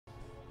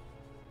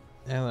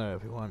Hello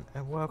everyone,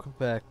 and welcome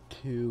back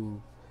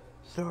to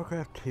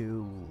Starcraft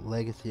 2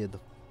 Legacy of the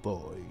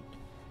Void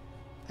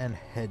and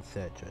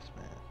headset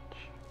adjustment.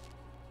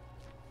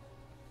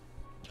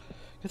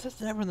 Because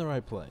that's never in the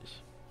right place.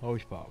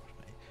 Always bothers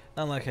me.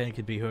 Not like I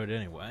could be heard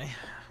anyway,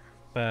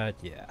 but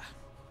yeah.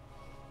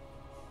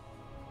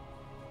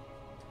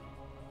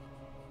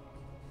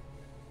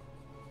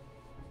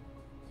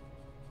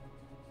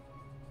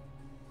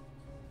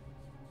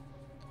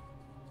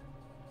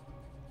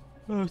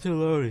 Oh, it's a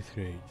loading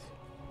screens.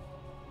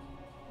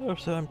 Oh,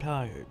 so I'm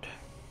tired.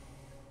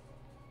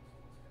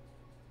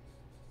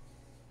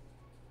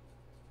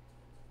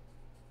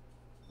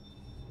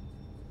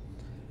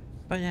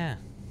 But yeah.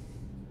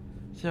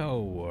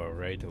 So, we're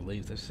ready to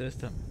leave the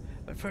system.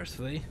 But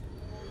firstly,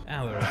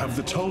 Alaric. Have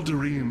the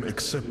Tal'Darim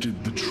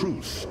accepted the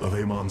truth of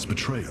Amon's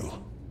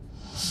betrayal?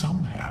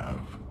 Some have.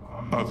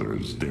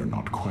 Others dare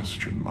not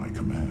question my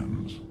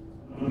commands.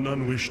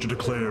 None wish to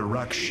declare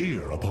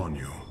Rakshir upon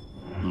you.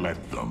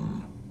 Let them.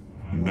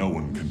 No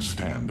one can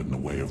stand in the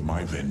way of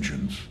my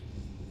vengeance.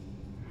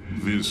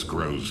 This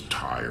grows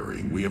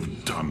tiring. We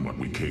have done what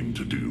we came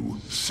to do.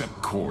 Set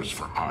course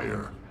for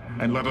Ire,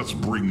 and let us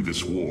bring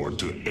this war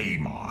to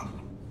Amon.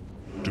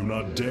 Do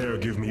not dare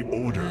give me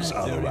orders,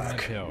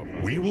 Alaric.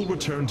 We will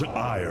return to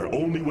Ire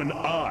only when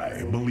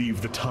I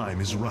believe the time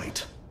is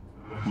right.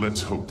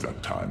 Let's hope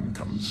that time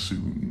comes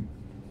soon.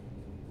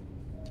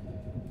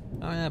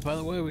 Oh yeah, by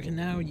the way, we can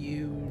now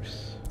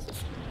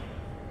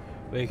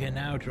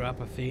drop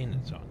a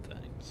Phoenix on things.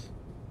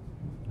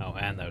 Oh,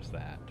 and there's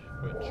that,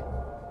 which,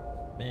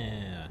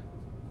 yeah,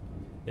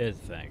 is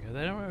the thing, because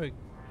I don't really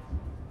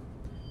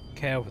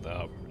care for the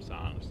hovers,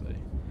 honestly.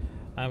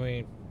 I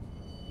mean,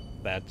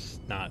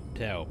 that's not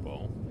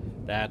terrible.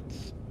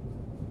 That's,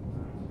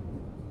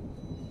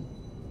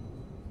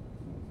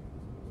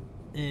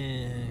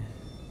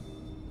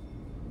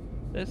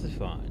 this is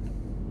fine.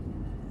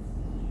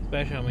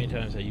 Especially how many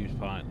times I use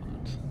pylons.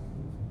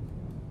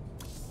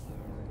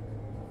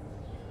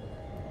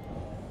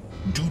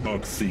 Do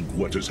not think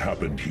what has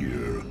happened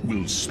here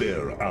will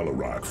spare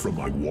Alaric from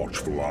my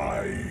watchful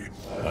eye.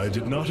 I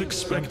did not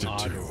expect it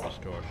to.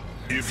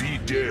 If he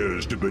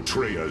dares to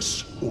betray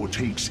us, or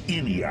takes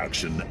any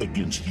action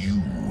against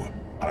you,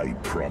 I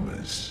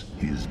promise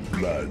his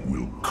blood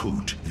will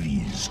coat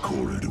these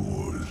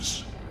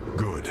corridors.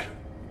 Good.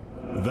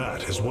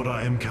 That is what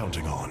I am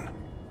counting on.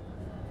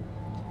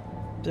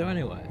 So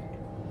anyway.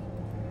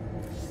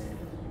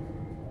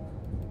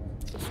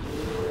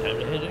 Time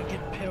to hit it,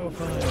 get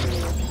purified.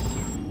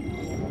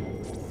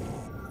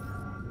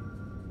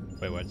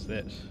 Wait, what's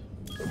this?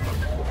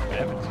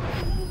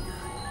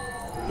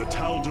 The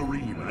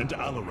Tal'Darim and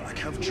Alaric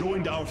have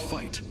joined our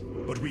fight,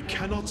 but we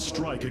cannot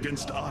strike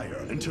against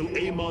Ire until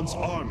Amon's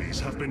armies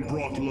have been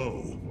brought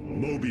low.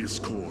 Mobius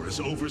Corps is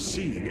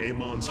overseeing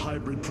Amon's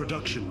hybrid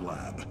production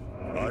lab.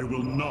 I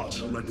will not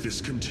let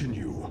this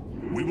continue.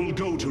 We will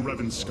go to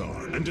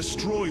Revanskar and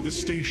destroy the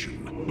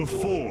station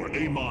before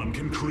Amon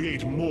can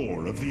create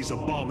more of these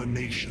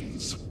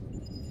abominations.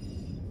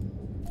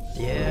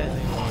 Yeah, I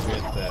think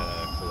we'll get the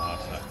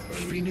Colossi.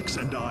 Phoenix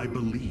and I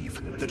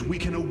believe that we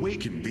can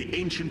awaken the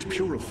ancient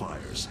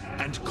purifiers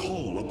and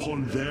call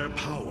upon their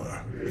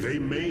power. They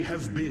may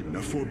have been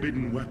a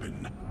forbidden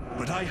weapon,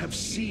 but I have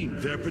seen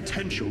their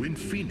potential in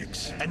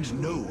Phoenix and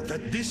know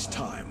that this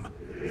time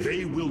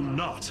they will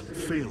not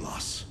fail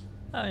us.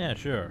 Oh yeah,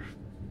 sure.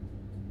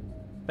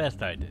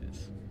 Best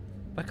ideas.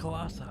 But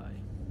Colossi.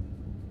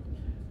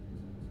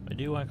 I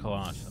do like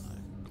Colossi.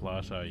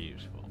 Colossi are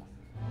useful.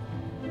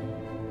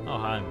 Oh,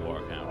 hi,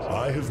 War Council.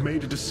 I have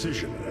made a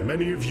decision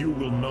many of you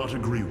will not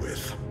agree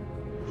with.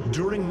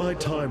 During my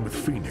time with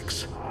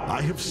Phoenix,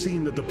 I have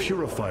seen that the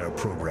Purifier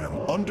program,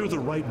 under the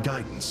right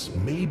guidance,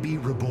 may be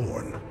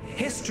reborn.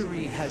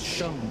 History has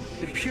shown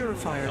the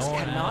Purifiers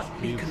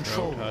cannot be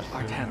controlled,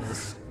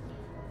 Artanis.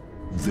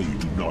 They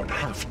do not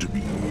have to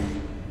be.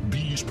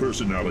 These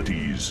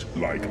personalities,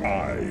 like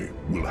I,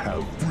 will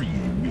have free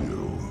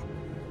will.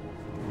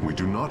 We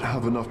do not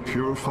have enough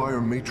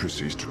purifier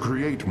matrices to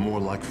create more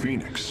like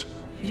Phoenix.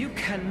 You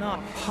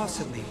cannot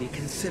possibly be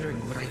considering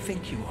what I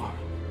think you are.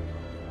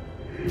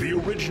 The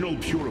original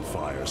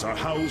Purifiers are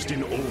housed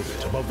in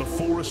orbit above the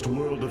forest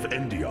world of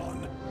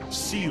Endion,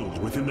 sealed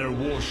within their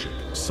warship,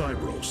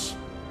 Cybros.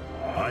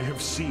 I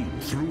have seen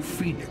through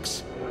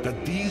Phoenix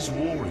that these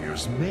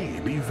warriors may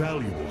be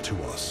valuable to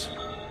us.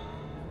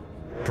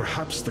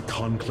 Perhaps the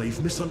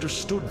Conclave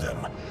misunderstood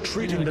them,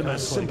 treating them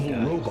as simple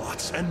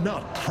robots and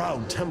not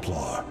proud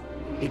Templar.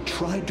 It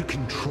tried to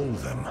control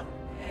them.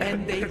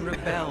 And they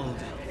rebelled,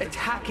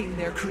 attacking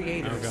their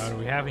creators. Oh god, are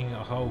we having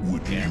a whole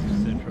Would you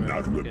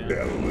not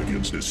rebel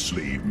against a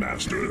slave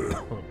master?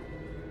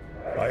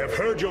 I have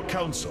heard your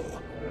counsel,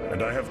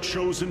 and I have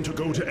chosen to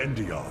go to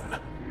Endion.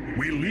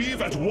 We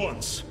leave at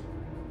once.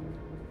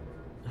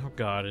 Oh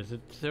god, is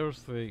it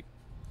seriously...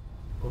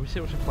 Are we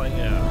seriously playing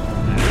out?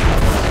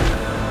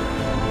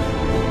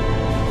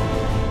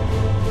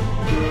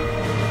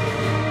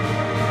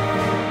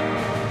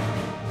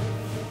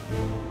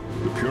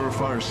 The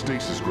purifier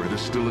stasis grid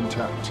is still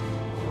intact.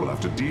 We'll have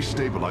to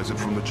destabilize it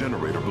from the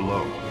generator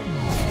below.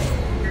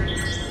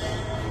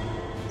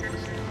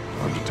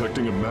 I'm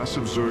detecting a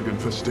massive Zerg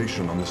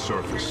infestation on the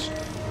surface.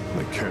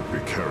 They can't be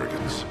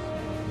Kerrigans.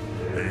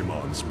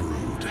 Amon's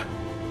brood.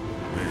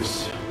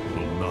 This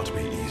will not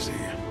be easy.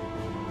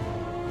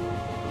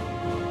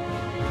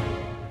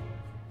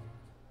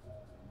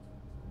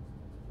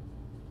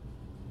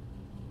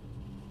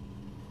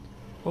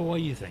 Well, what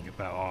do you think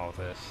about all of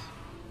this?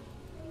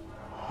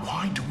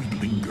 Why do we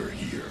linger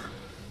here?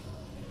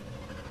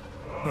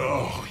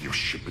 Oh, your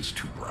ship is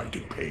too bright.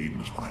 It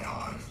pains my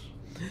eyes.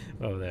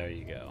 Oh, there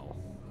you go.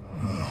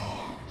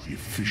 Oh, the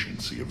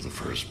efficiency of the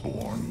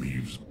Firstborn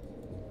leaves...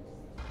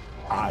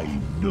 I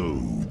know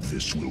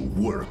this will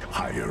work,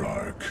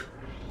 Hierarch.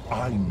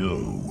 I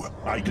know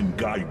I can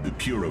guide the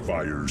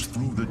Purifiers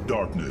through the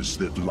darkness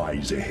that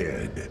lies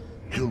ahead.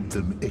 Help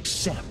them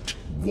accept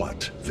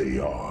what they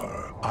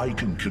are. I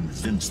can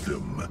convince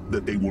them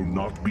that they will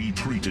not be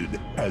treated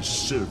as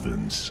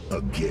servants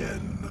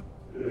again.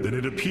 Then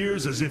it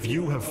appears as if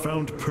you have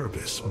found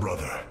purpose,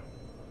 brother.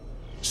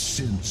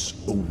 Since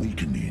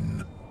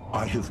awakening,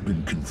 I have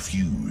been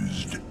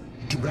confused,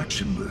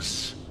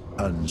 directionless,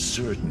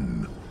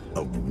 uncertain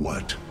of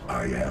what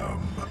I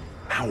am,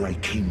 how I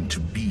came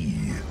to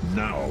be.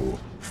 Now,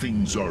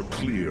 things are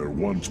clear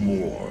once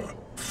more.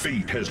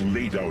 Fate has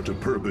laid out a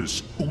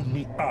purpose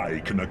only I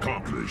can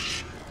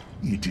accomplish.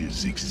 It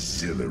is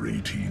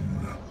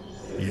exhilarating.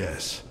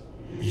 Yes.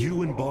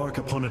 You embark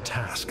upon a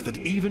task that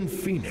even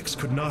Phoenix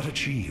could not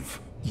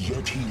achieve.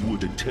 Yet he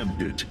would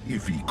attempt it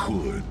if he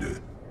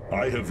could.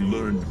 I have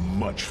learned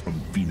much from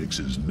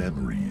Phoenix's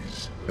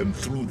memories, and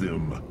through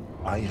them,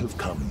 I have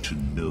come to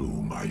know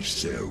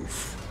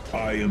myself.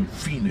 I am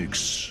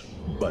Phoenix,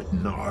 but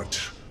not.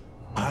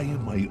 I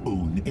am my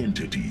own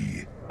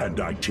entity, and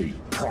I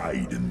take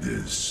pride in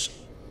this.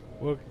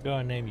 We're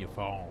gonna name you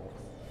Fall.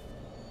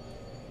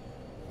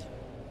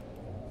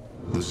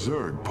 The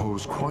Zerg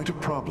pose quite a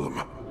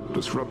problem.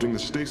 Disrupting the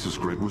stasis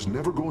grid was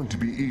never going to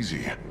be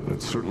easy, and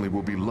it certainly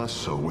will be less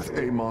so with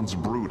Amon's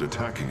brood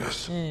attacking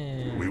us.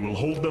 We will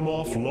hold them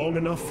off long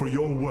enough for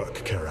your work,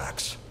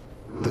 Karax.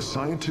 The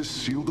scientists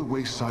sealed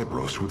away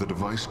Cybros with a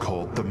device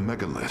called the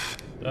Megalith.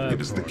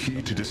 It is the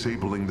key to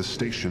disabling the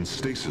station's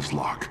stasis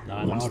lock.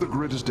 Once the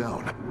grid is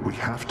down, we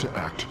have to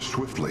act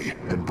swiftly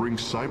and bring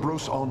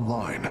Cybros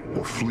online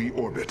or flee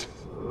orbit.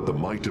 The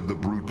might of the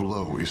brood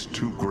below is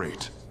too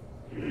great.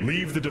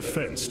 Leave the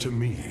defense to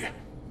me.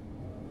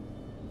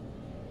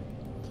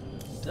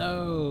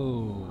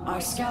 So... Our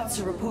scouts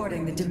are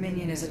reporting the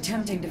Dominion is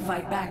attempting to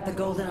fight back the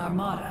Golden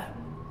Armada.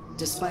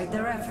 Despite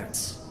their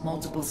efforts,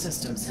 multiple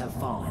systems have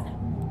fallen.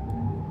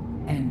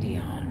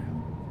 Endion.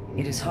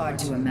 It is hard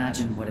to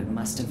imagine what it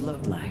must have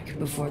looked like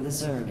before the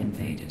Zerg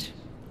invaded.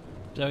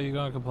 So you're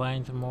gonna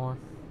complain some more?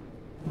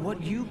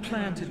 What you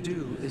plan to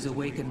do is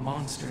awaken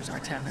monsters,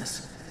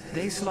 Artemis.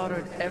 They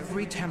slaughtered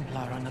every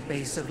Templar on the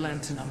base of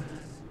Lentinum.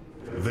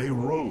 They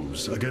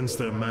rose against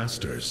their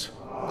masters.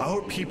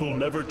 Our people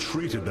never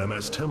treated them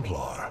as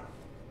Templar.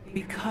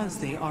 Because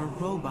they are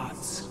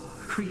robots,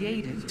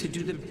 created to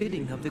do the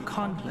bidding of the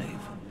Conclave.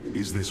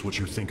 Is this what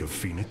you think of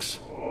Phoenix?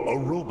 A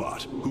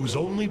robot whose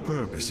only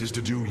purpose is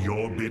to do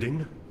your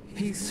bidding?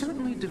 He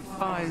certainly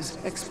defies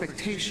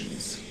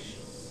expectations.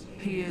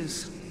 He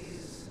is...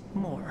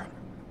 more.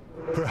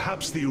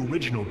 Perhaps the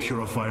original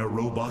Purifier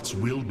robots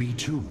will be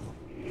too.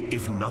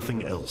 If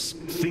nothing else,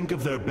 think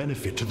of their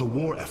benefit to the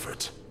war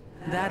effort.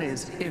 That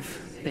is,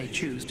 if they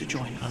choose to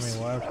join us.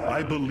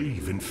 I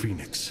believe in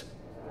Phoenix.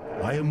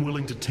 I am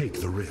willing to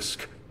take the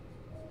risk.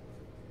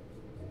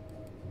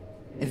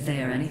 If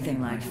they are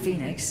anything like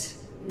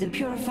Phoenix, the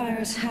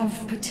Purifiers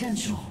have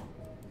potential.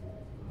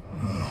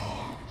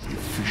 Oh, the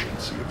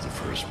efficiency of the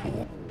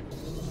Firstborn.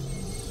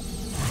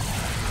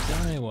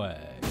 Anyway...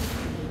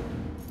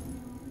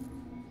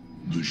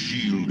 The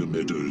shield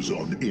emitters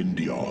on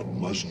Endion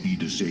must be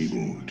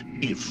disabled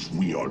if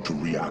we are to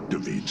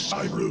reactivate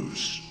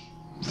Cybros.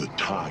 The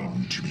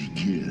time to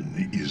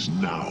begin is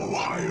now,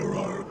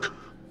 Hierarch.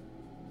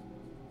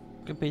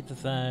 Complete the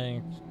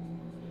thing.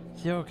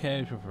 0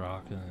 Ks with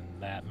rocking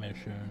that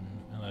mission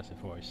in less than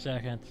 40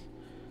 seconds.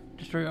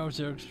 Destroy all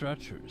Zerg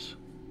structures.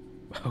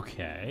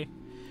 Okay.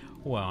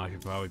 Well, I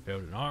should probably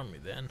build an army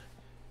then.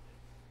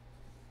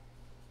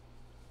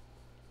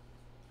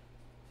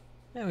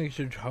 And we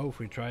should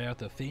hopefully try out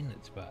the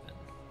Phoenix button.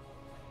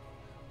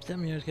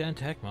 Some units can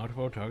attack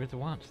multiple targets at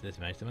once. This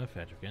makes them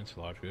effective against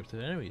large groups of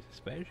enemies,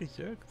 especially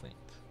Zerglings.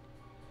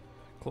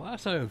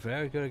 Colossi are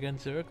very good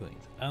against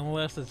Zerglings,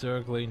 unless the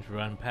Zerglings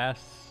run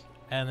past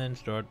and then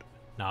start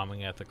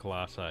nomming at the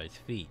Colossi's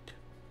feet.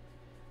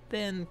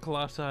 Then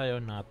Colossi are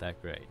not that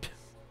great.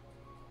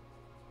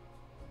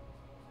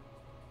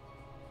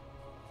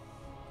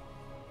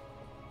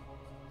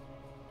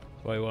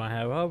 So we want to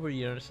have other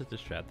units to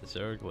distract the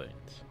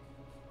Zerglings.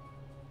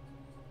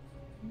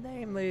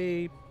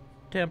 Namely,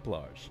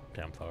 Templars.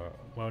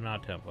 Well,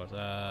 not Templars.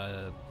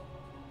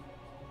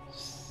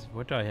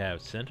 What do I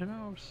have?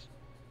 Sentinels?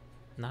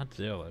 Not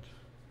Zealot.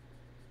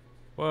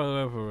 Well,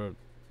 whoever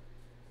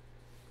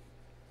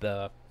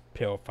the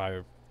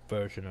Purifier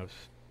version of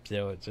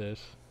villages.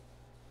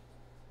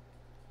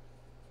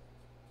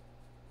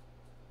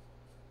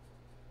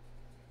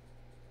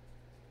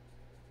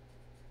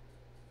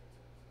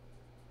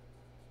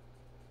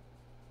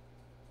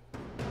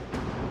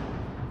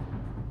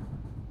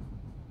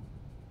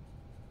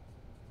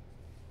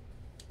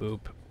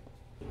 Boop.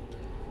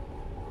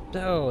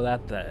 So,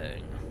 that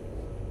thing.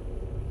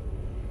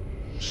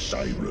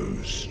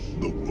 Cyros,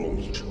 the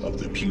vault of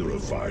the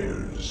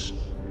purifiers.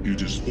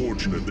 It is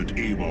fortunate that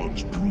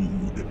Amon's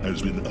brood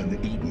has been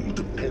unable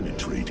to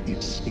penetrate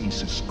its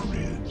stasis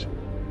grid.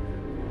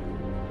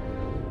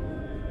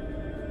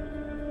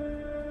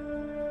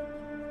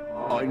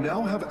 I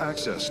now have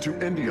access to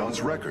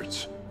Endion's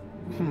records.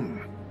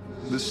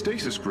 The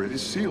stasis grid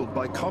is sealed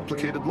by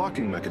complicated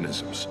locking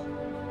mechanisms.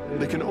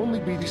 They can only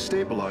be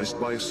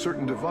destabilized by a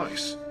certain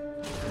device.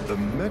 The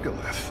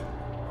megalith.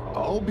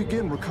 I'll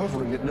begin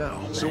recovering it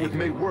now, so it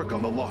may work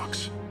on the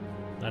locks.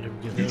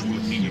 It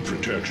will need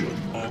protection.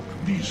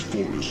 These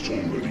forests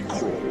already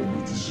crawl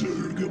with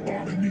Zerg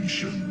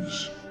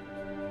abominations.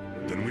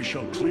 Then we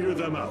shall clear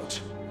them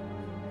out.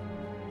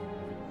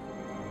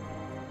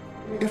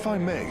 If I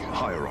may,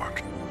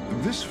 Hierarch,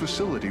 this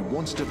facility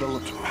once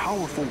developed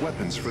powerful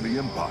weapons for the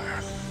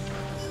Empire.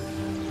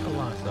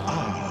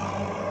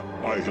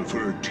 I have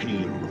heard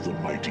tale of the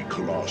mighty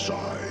Colossi,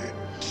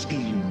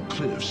 scaling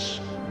cliffs,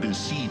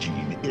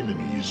 besieging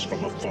enemies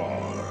from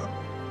afar.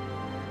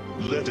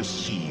 Let us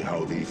see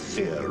how they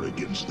fare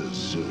against the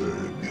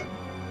Zerg.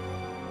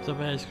 So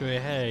basically,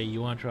 hey,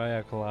 you want to try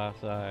our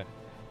Colossi?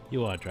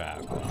 You want to try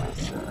our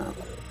Colossi?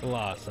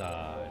 Colossi.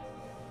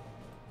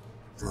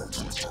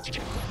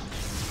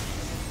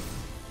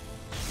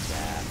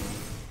 Zap.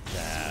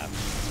 Zap.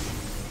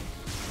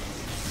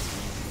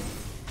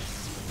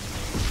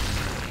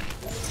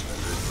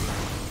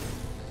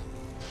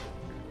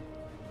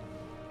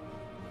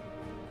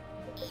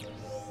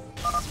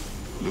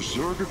 The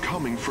Zerg are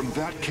coming from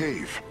that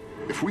cave.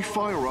 If we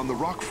fire on the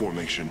rock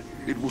formation,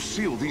 it will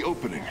seal the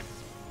opening.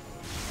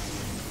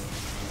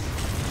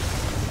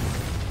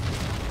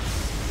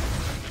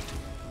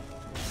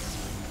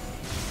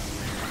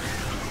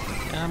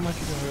 How much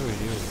you can really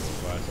do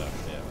with robots out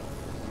there?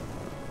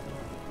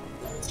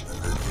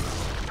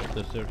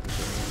 The search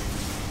for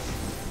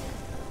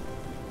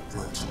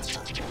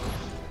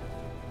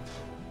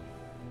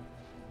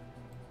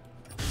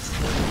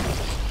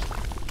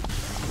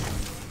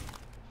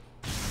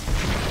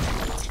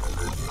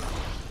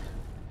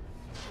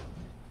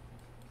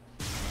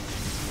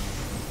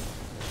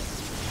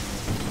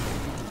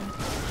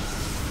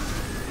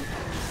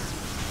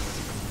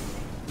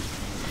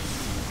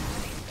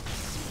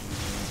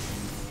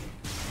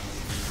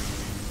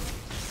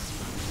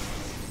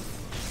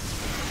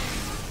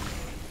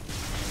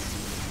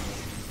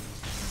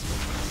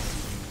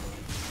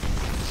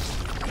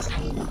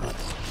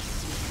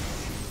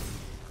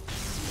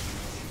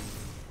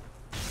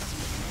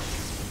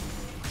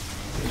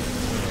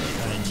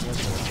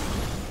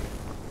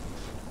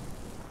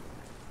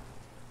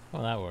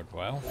Well, that worked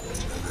well.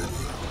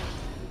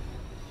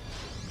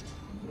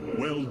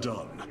 Well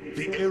done.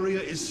 The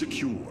area is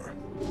secure.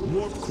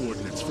 Warp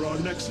coordinates for our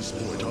nexus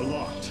point are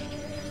locked.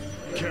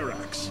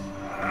 Karax,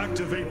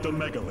 activate the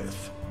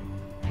megalith.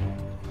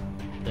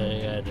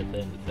 They had to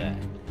defend that.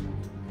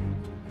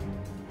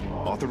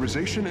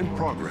 Authorization in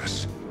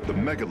progress. The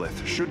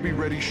megalith should be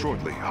ready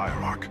shortly,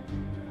 Hierarch.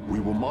 We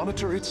will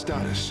monitor its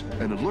status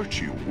and alert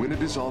you when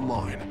it is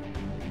online.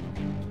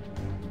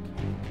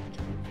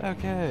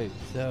 Okay,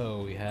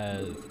 so we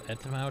have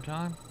X amount of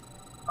time?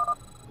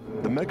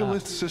 The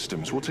megalith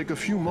systems will take a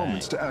few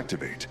moments to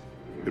activate.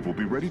 It will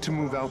be ready to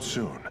move out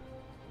soon.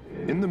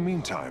 In the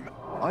meantime,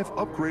 I've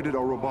upgraded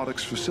our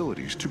robotics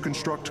facilities to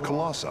construct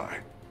Colossi.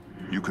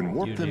 You can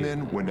warp them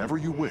in whenever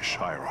you wish,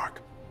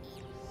 Hierarch.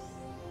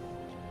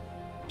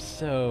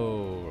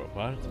 So,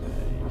 robotics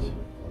base.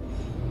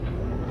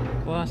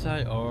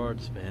 Colossi are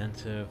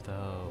expensive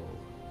though.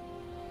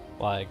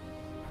 Like,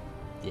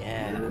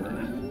 yeah.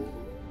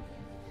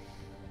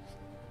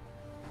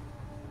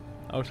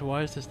 Oh, so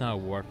why is this not a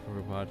warp for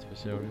robotics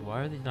facility?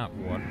 Why are these not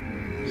warp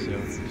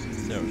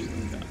facilities?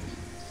 Seriously, guys.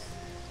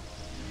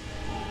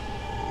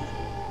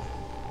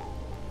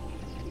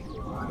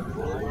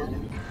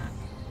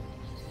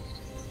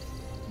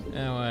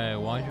 Anyway,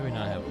 why do we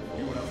not have a forge?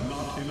 You have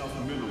not enough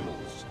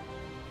minerals.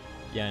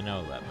 Yeah, I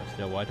know that, but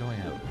still, why don't we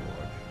have a forge?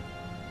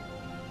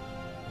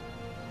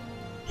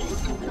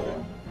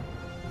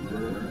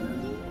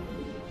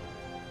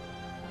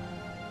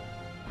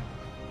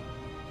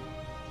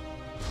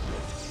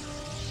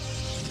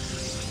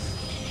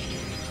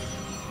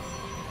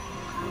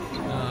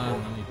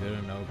 Let me build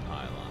a node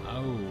pylon.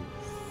 Oh,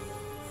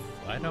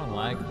 I don't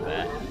like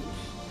that.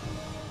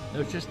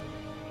 It's just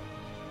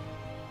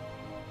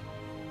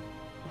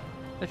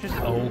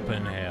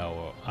open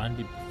hell,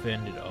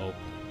 undefended open.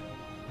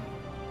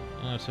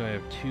 So I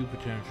have two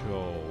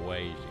potential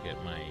ways to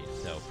get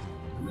myself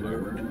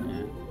murdered.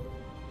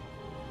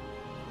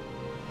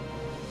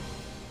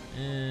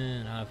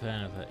 And I'm a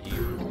fan of that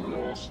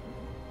evil.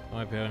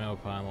 I build no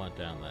pylon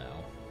down there.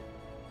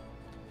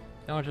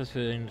 How much does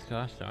things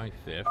cost? Only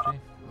 50?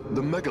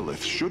 The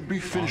megalith should be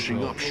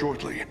finishing up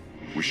shortly.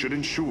 We should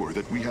ensure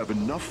that we have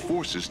enough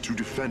forces to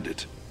defend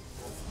it.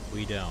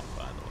 We don't,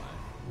 by the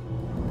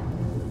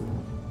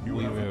way.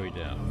 We really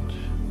don't.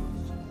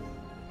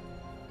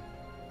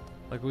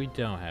 Like, we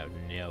don't have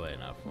nearly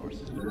enough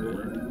forces to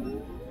defend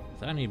it.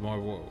 So I need more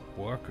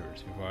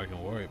workers before I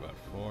can worry about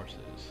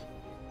forces.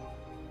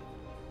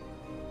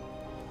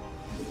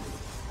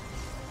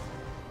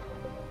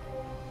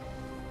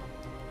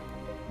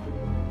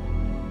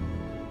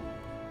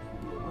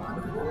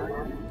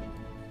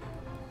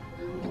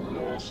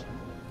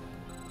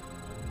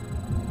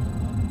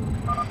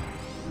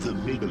 The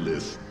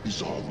megalith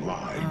is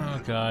online.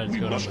 Oh god, it's we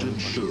gonna must move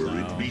ensure it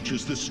myself.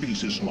 reaches the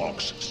stasis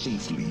locks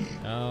safely.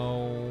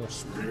 No.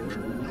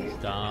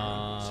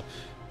 Stop.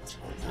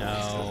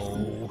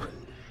 No.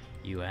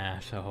 You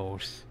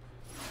assholes.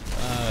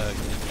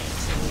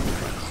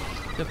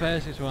 The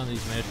basics one of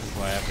these missions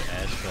where I have to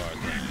escort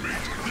them.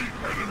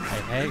 I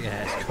hate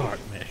escort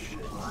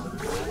missions.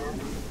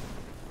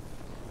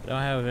 I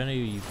don't have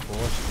any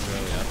forces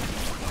really up.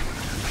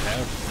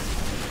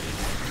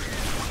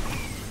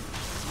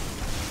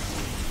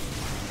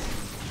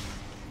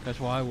 Because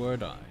why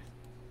would I?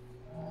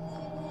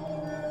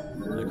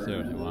 Like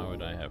seriously, why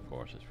would I have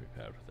forces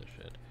prepared for this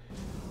shit?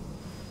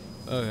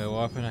 Okay,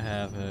 warp in a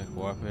Havoc,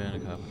 warp in a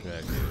couple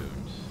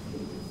Dragoons.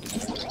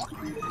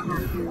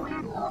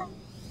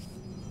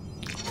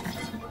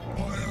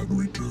 I have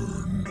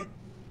returned.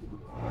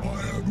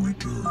 I have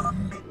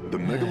returned. The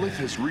megalith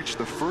has reached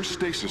the first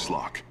stasis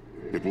lock.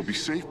 It will be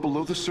safe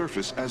below the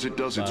surface as it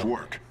does its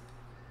work.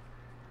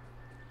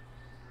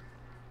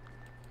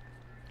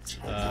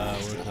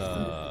 What's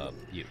up,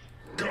 you?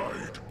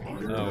 Guide.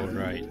 Oh,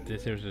 right.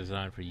 This is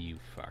designed for you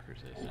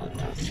fuckers,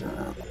 isn't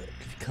it?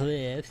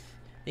 Cliffs.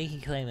 They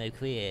can climb the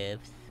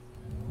cliffs.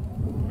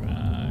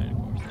 Right,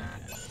 of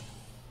course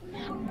they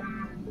can.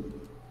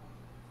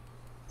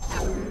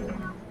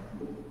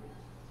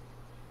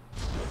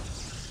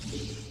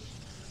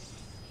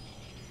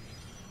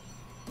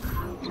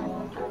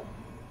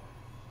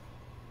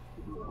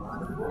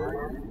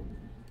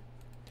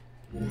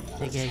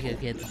 They gotta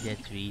go get the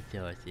Jets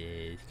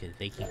resources, because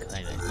they can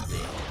climb the cliffs.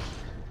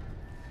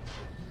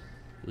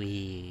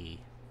 Wee.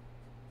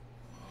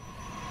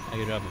 I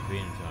could drop a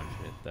Phoenix on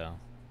shit, though.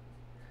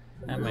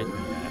 That makes me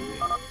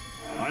happy.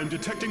 I'm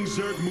detecting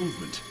Zerg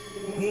movement.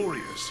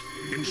 Warriors,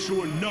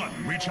 ensure none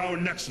reach our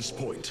nexus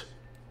point.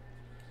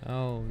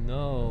 Oh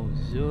no,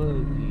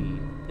 Zergy.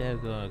 They're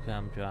gonna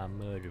come try and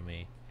murder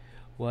me.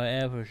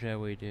 Whatever shall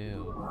we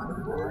do?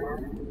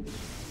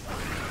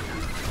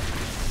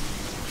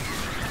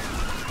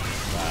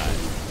 Bye.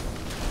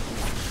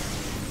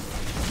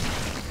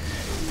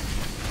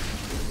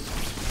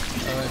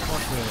 Alright,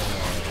 what's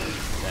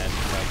that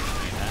affects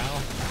me now?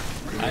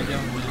 I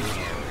don't know,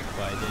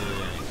 but I did it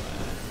anyway.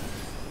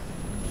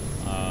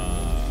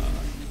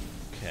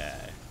 Okay.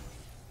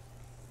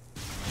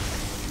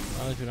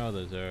 I'll let you know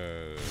there's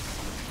a...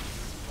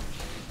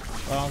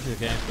 Well, obviously the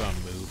game's gonna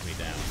move me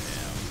down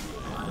now.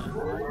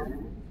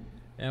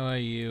 Anyway,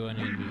 I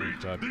need you to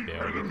start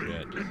building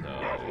shit, so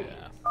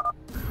yeah.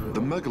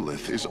 The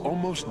megalith is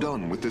almost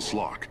done with this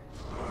lock.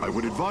 I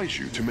would advise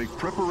you to make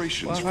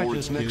preparations for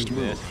its next do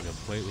move. this and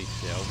completely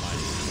sell my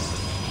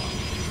stuff?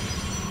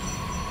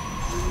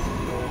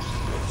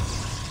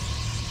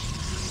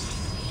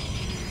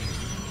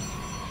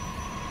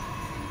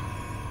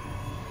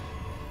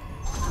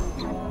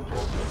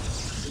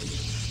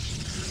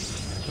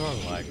 Sort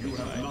of like You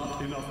have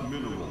not enough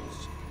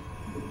minerals.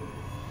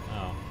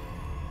 Oh.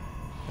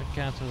 I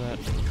cancel that.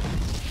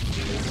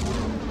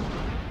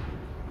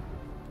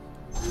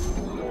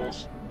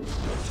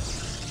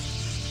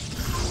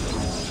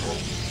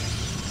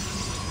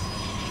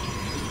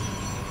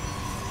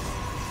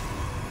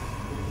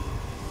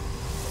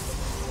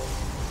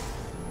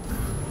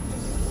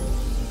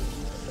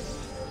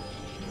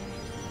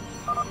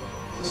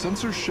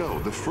 Sensors show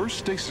the first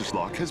stasis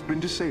lock has been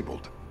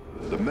disabled.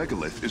 The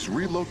megalith is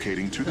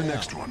relocating to the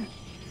next one.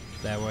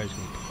 That way it's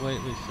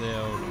completely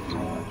sealed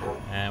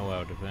and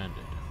well defended.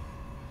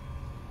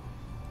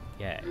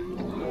 Yeah.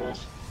 You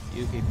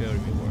keep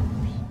building me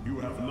workers. You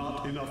have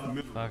not enough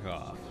minerals. Fuck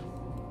off.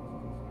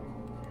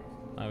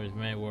 I have as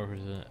many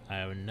workers as I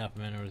have enough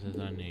minerals as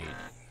I need.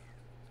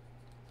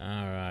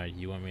 Alright,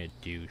 you want me to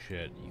do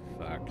shit, you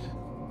fucked.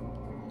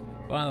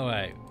 By the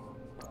way.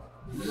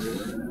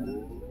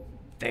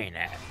 Dang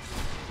it.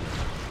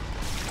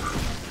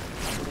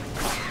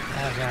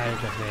 Oh god,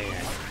 it's a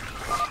fan.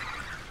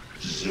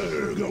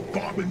 Zerg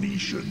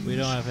abomination. We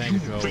don't have any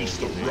control Face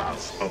the over this.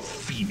 wrath of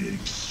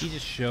Phoenix. He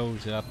just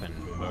shows up and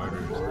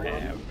murders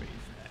everything.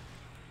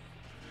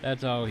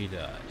 That's all he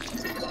does.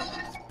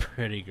 It's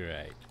pretty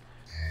great.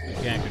 We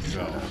can't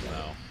control him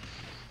though.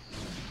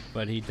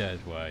 But he does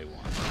what he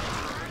wants.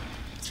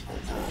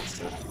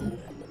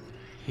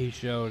 He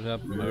shows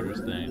up, murders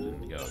things,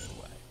 and goes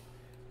away.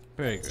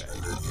 Pretty great.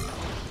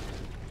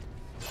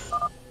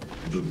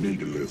 The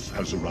megalith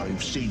has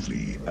arrived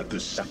safely at the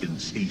second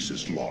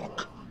stasis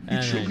lock. It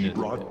And shall then be just-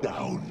 brought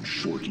down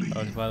shortly.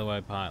 Oh, by the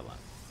way, pylon.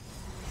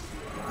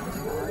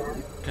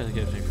 Because it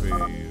gives me free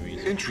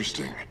resources.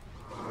 Interesting.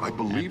 I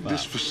believe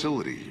this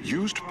facility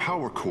used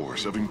power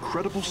cores of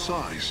incredible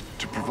size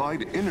to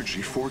provide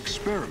energy for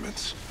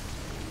experiments.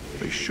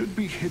 They should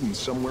be hidden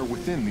somewhere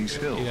within these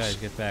hills. You guys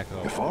get back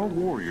over. If our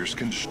warriors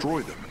can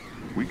destroy them,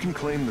 we can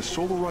claim the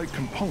solarite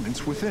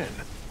components within.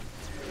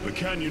 The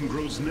canyon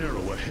grows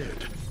narrow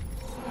ahead.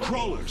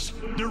 Crawlers!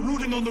 They're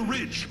rooting on the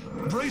ridge!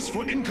 Brace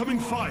for incoming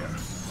fire!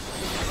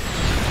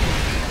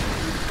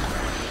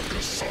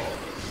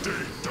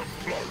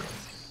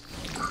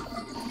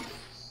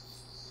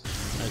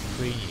 That's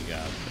green you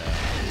got there.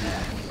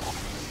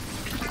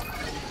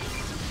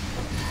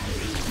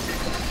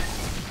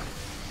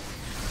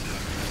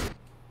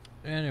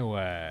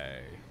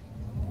 Anyway.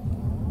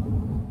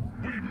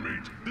 We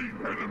meet the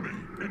enemy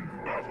in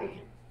battle.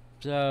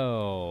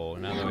 So,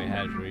 now that we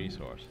have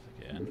resources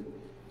again.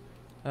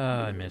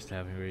 I missed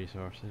having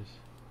resources.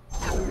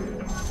 I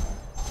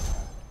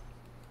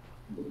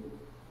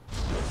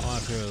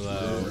want to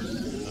load.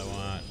 I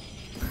want.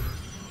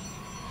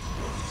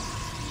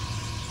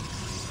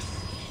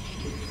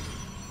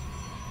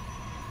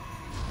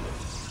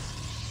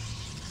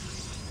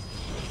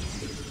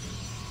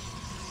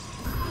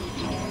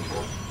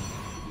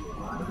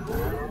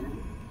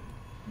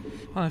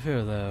 I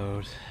feel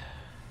those.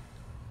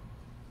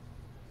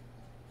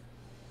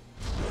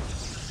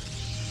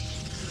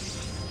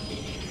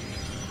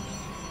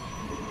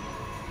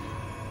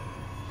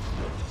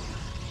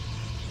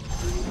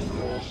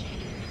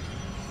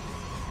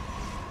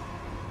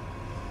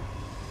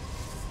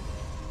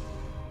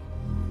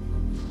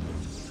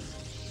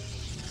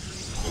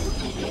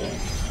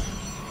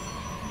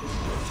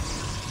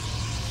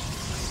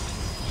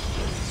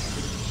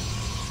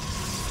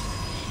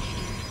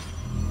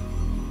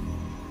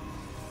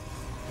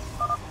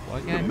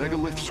 The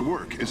megalith's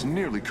work is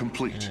nearly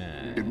complete.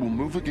 It will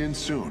move again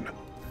soon.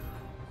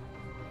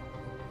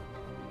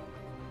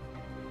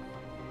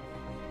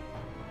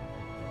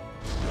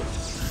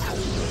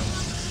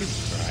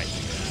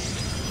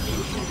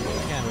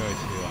 Can't really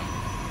see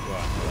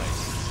what like.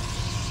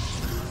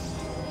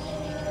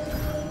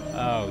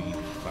 Oh, you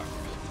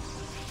fuckers.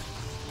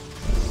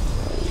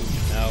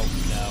 No.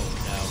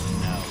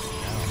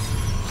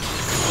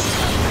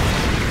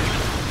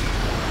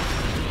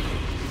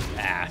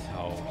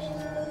 Assholes.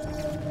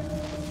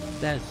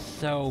 That's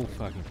so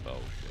fucking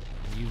bullshit.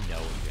 You know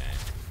it, gang.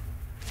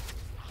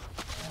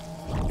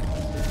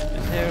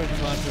 And there's a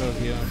bunch of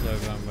humans that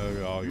are gonna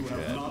murder all your shit.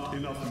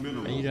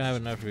 And you don't have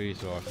enough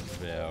resources to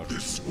build.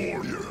 This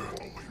warrior.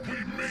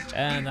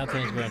 And that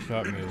thing's gonna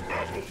start moving.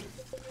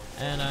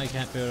 And I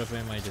can't build up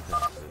any of my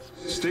defenses.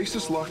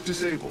 Stasis lock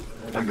disabled,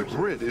 and the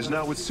grid is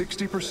now at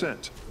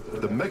 60%.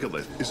 The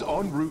megalith is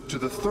en route to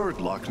the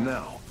third lock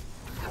now.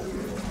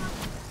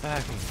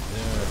 Fucking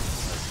there.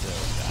 I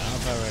don't know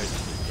if I ready to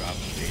drop the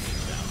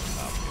stations down the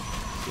top here.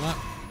 You want?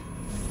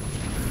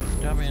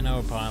 Drop me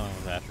another pylon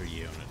with after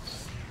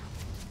units.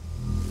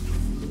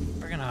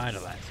 We're gonna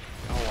idolize it.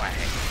 Go away.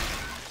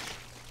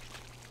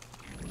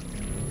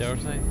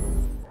 Seriously?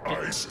 I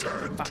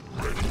stand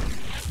ready.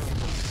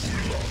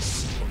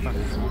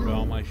 Fucking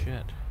all my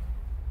shit.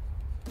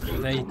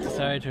 They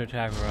decided to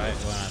attack right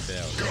when I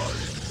built.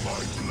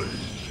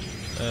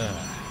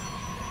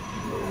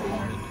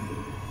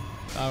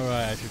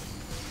 Alright, I should.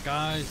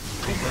 Guys,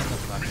 get in the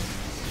fucking.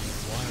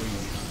 Why are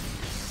you not?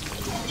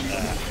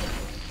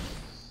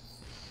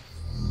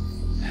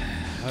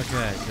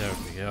 Okay, so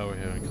we get over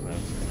here and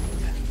close.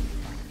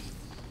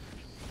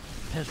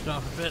 Pissed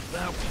off a bit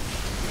though.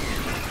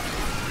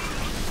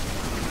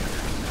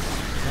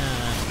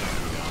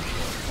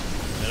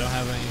 I don't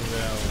have any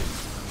real.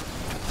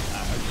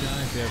 I was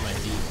trying to build my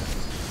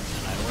defense,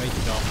 and I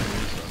wasted all my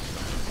resources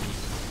on my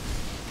defense.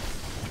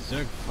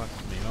 Zerg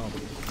fucked me up.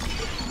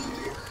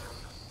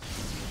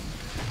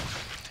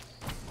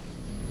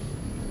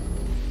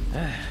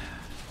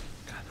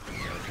 God,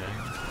 okay.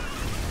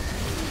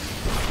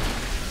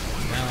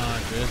 Come on,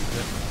 just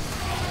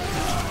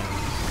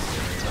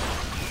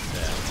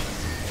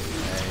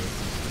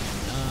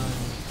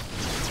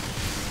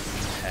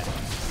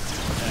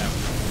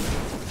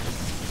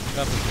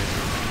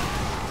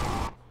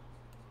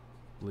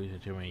losing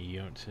too many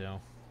units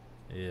now.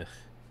 Ugh.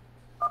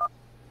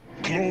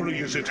 Glory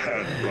is at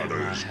hand,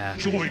 brothers.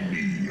 Join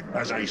me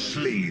as I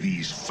slay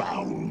these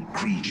foul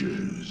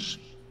creatures.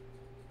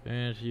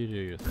 And you do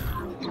your thing.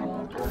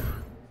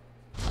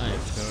 I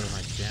have to go to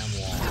my damn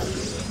wall.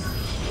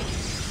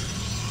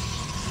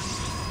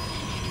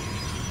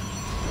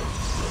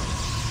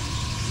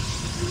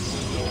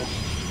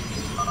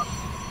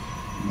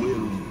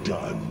 Well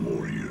done,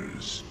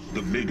 warriors.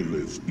 The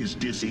megalith is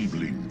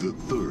disabling the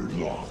third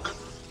lock.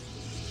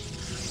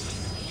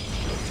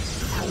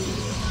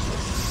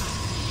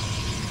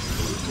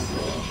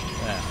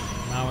 Yeah,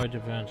 now our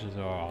defenses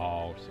are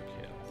all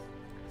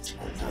secure.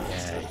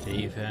 Yeah,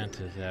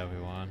 defenses,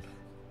 everyone.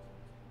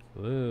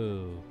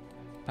 Woo.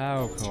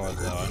 Power core,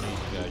 though. I need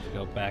you guys to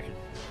go back and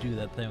do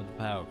that thing with the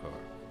power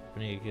core.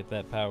 We need to get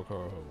that power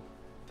core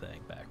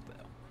thing back,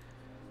 though.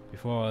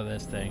 Before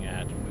this thing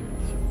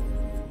activates.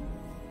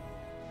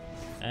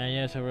 And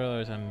yes, I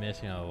realize I'm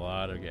missing a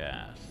lot of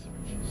gas,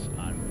 which is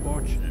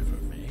unfortunate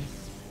for me.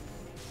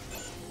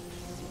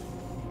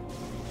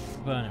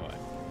 But anyway.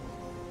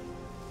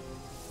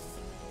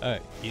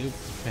 Alright, you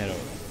head over.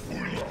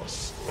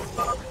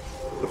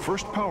 The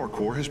first power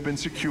core has been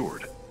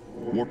secured.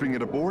 Warping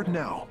it aboard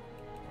now.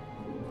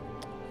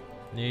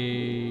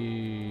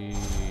 Need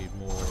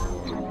more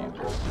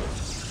people.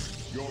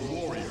 Your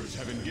warriors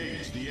have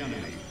engaged the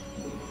enemy.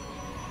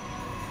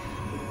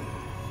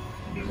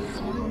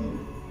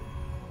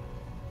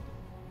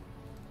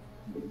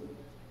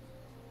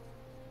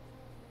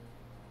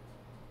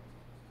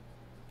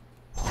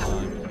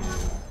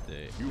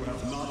 You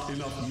have not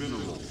enough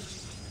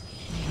minerals.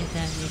 You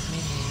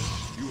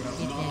have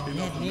not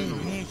enough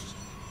minerals.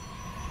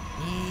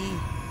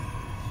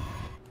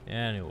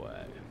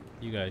 Anyway,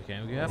 you guys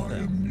can't get up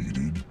there.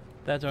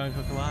 That's only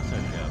for Colossus to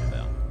get up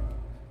there.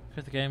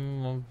 Because the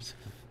game,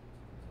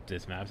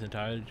 this map's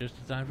entirely just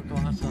designed for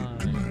Colossus.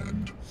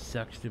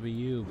 Sucks to be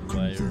you,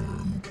 player.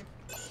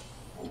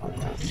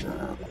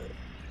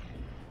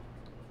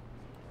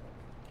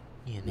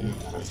 Yeah, man.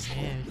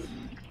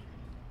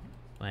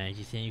 Why did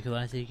you send your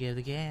Colossus to get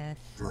the gas?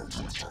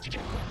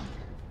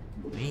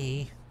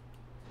 Me?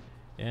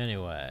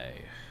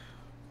 Anyway.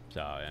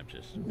 Sorry, I'm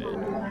just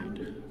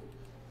annoyed.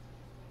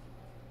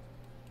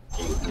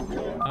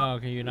 Oh,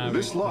 can you not?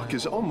 This lock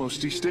is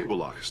almost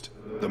destabilized.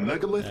 The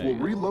megalith will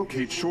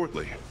relocate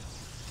shortly.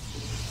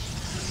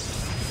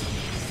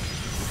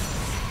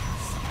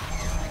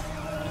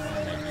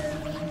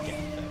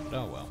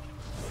 Oh well.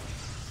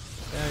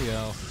 There you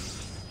go.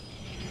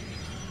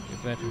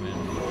 Get better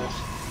men do this.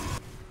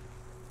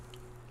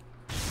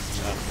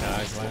 Oh,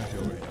 guys, why don't you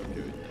worry about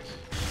doing this?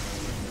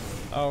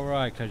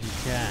 Alright, cause you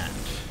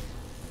can't.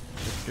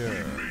 For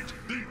sure.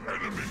 The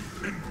enemy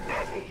in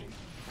battle.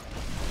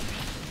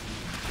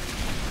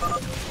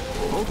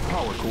 Both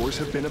power cores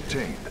have been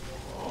obtained.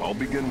 I'll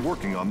begin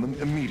working on them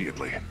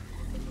immediately.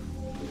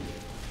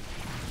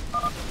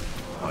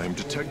 I am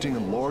detecting a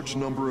large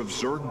number of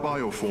Zerg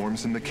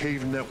bioforms in the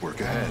cave network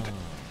ahead.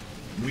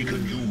 We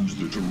can use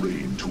the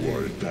terrain to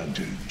our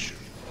advantage.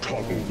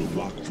 Topple the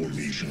rock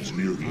formations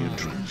near the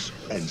entrance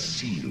and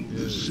seal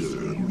the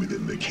Zerg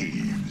within the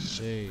caves.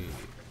 Hey.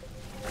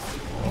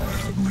 I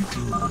have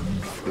returned.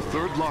 The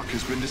third lock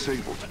has been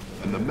disabled,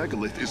 and the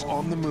megalith is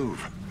on the move.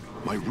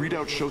 My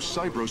readout shows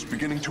Cybros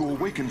beginning to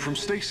awaken from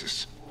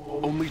stasis.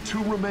 Only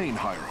 2 remain,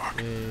 Hierarch.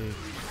 Hey.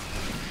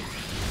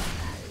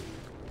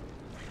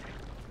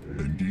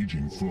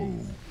 Engaging foe.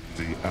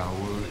 The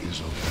hour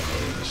is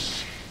upon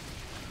us.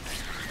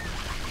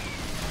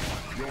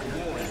 Your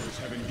warriors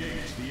have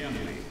engaged the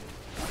enemy.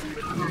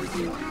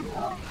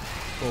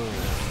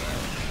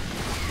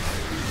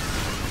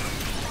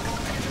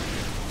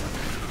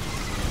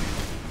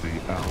 The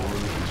hour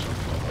is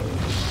upon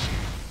us.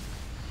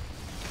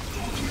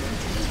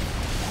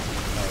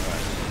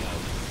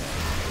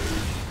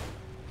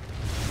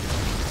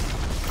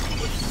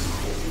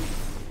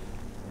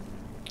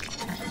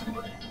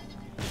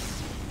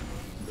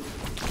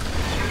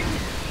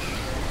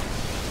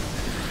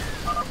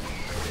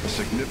 A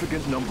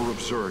significant number of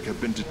Zerg have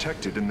been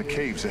detected in the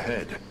caves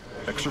ahead.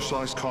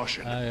 Exercise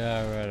caution.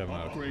 I read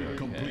about Upgrade it.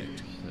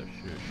 complete. So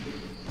shoot.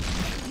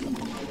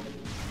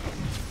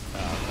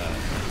 Oh,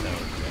 that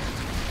was good.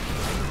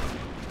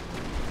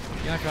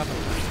 Yeah, drop it.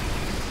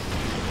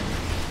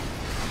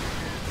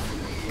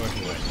 Work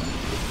away.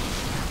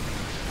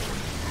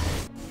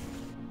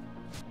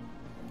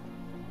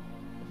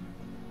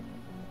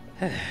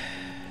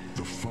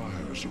 The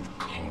fires of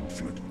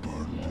conflict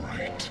burn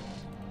bright.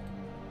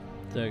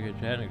 So I could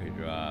technically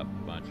drop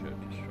a bunch of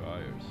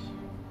destroyers.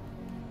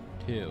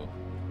 2.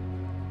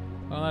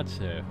 Well, let's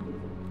see.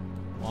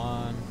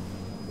 1,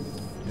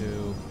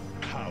 2,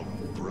 Come,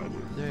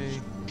 brothers.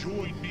 3.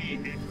 Join me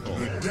in the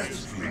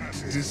Death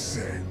Fleet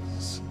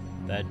descends.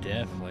 That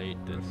Death Fleet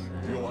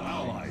descends. Your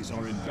allies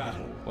are in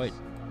battle. Wait.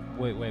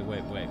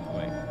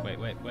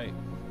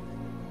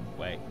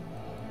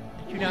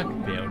 Did you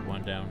not build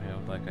one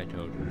downhill like I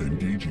told you?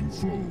 Engaging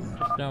foe.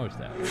 Just noticed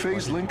that.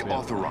 Phase Why link didn't you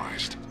build one?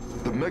 authorized.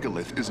 The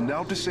megalith is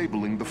now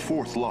disabling the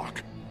 4th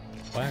lock.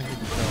 Why don't you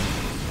just tell me?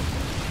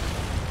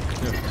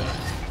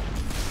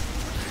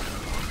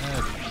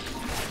 Okay.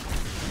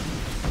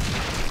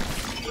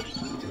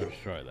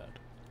 Destroy that.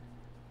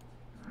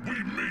 We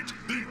meet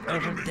the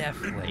There's a enemy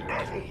Death in Fleet.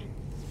 battle.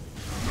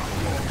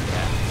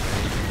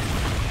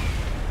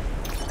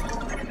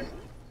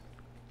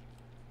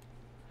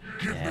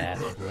 Give me Death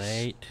purpose.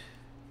 Fleet.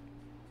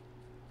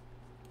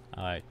 I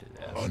like the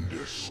Death.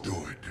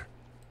 Understood.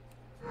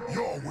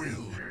 Your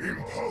will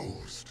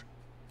imposed.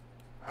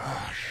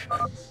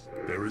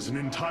 There is an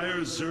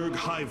entire Zerg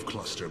hive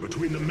cluster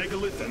between the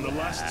megalith and the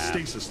last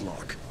stasis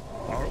lock.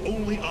 Our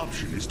only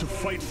option is to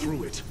fight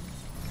through it.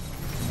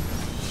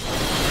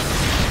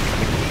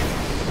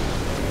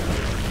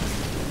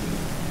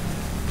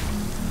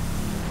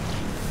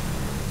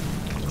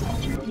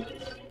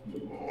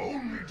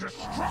 Only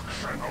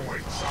destruction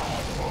awaits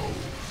our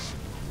foes.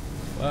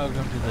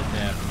 Welcome to the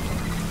Death Fleet.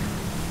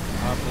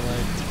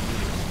 Populate the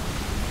field.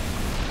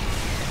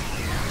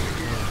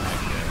 Oh my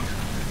god.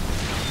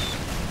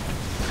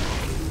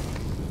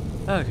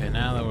 Okay,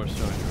 now that we're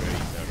starting to raise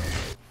out of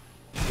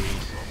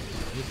resources.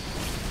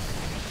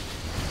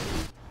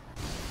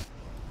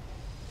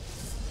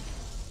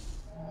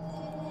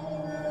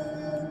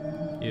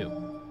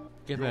 You.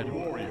 Get back to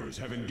Your warriors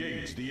have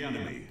engaged the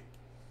enemy.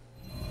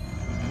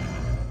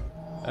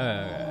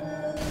 Okay.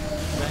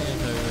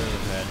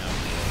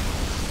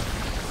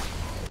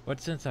 But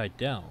since I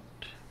don't,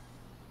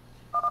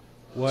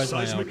 what's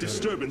my Seismic alternative?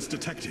 disturbance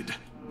detected.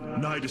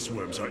 Nidus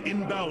worms are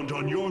inbound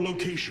on your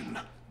location.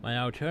 My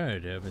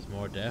alternative is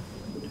more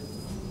definite.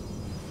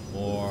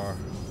 More.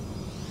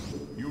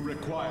 You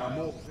require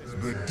more.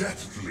 The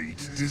Death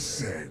Fleet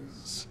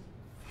descends.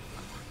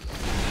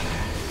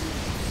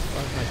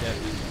 What's my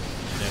definite?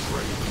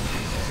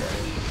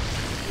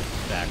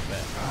 Back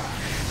that.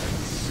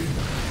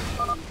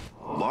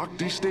 Lock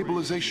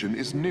destabilization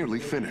is nearly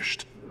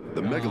finished.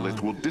 The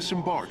megalith will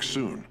disembark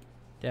soon.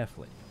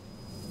 Definitely.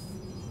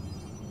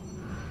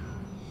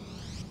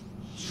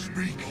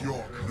 Speak,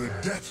 York. The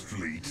Death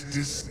Fleet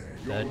descends.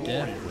 The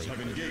definitely. Have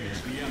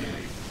engaged the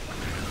enemy.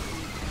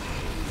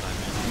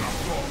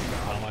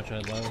 How much I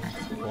love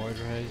Void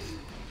Rays.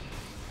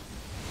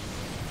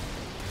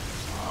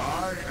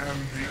 I am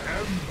the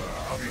Ember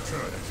of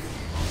Eternity.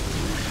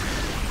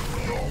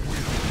 Your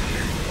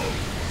will.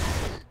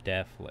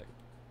 Definitely.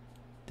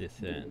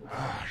 Descent.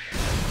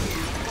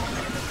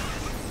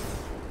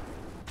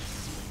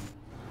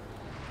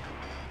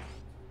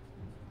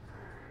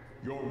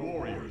 Your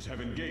warriors have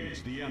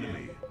engaged the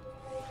enemy.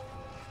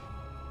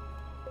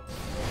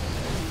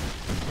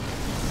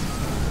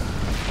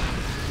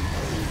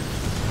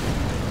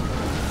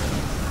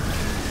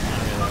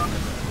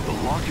 The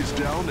lock is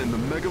down and the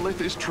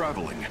megalith is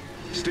traveling.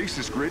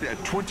 Stasis grid at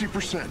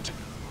 20%.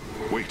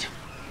 Wait.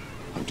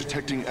 I'm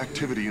detecting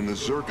activity in the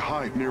Zerg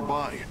hive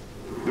nearby.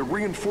 They're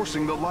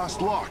reinforcing the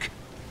last lock.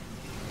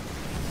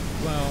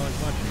 Well,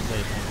 as much as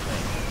they can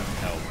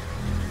help.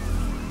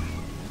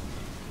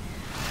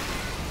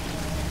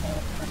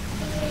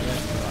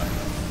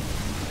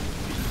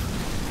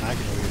 I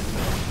can read it.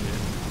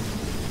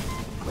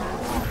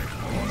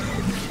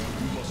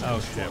 Oh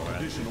shit, we're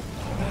at.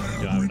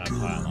 Don't have enough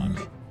pylons.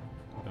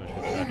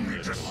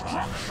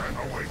 Destruction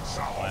awaits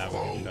Why our am I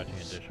constructing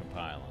additional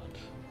pylons?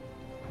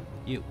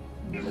 You.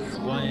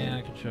 Why am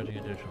I constructing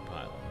additional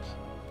pylons?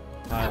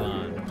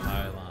 Pylon,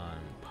 pylon,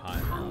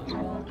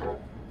 pylon.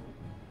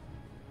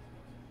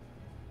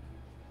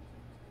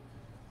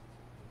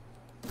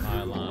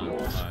 Pylon,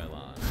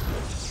 pylon.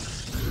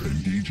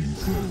 Engaging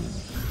foe.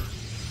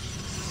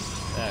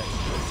 There you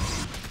go.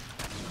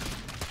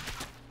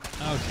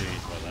 Oh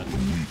jeez, well that's...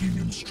 Awaiting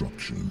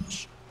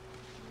instructions.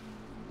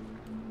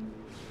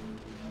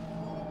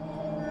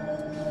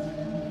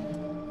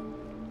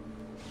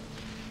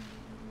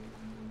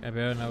 I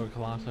better know what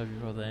Colossi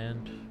before the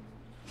end.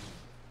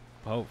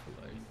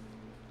 Hopefully.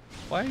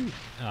 Why are you...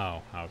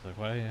 Oh, I was like,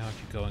 why aren't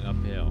you going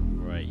uphill?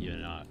 Right, you're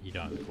not. You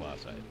don't have the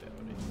Colossi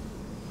ability.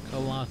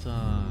 Colossi,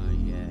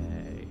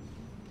 yay.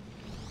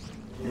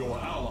 Your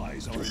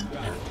allies are in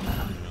battle.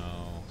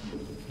 Sentinel.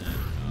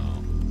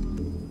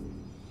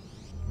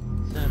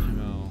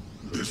 Sentinel.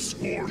 This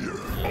warrior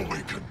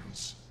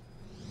awakens.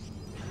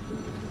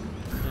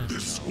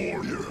 This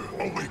warrior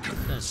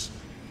awakens.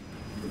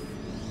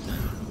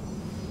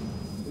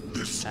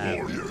 This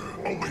warrior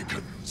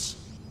awakens.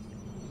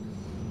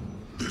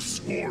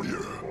 This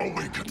warrior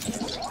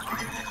awakens.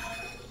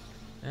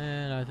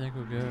 And I think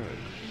we're good.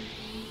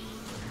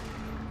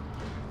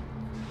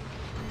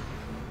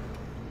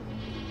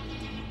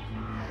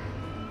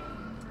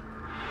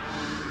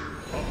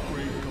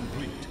 Upgrade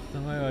complete. So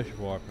maybe I should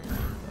walk around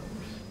those.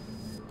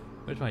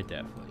 Where's my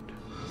death fleet?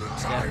 The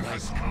time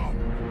has come.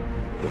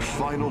 The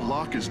final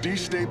lock is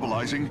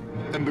destabilizing,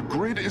 and the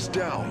grid is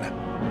down.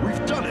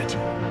 We've done it!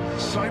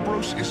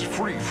 Cybros is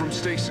free from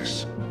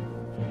stasis.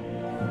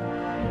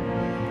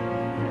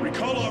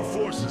 Recall our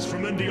forces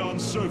from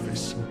Endion's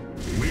service.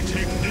 We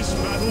take this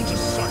battle to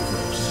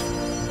Cybros.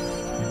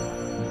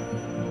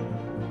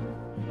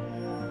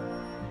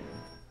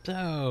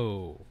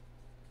 So...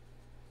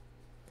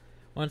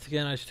 Once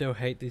again, I still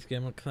hate these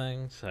gimmick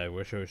things. I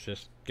wish it was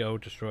just go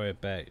destroy a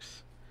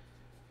base.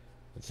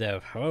 Instead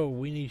of, oh,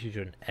 we need you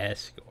to an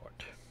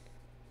escort.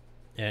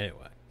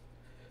 Anyway.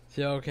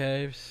 Seal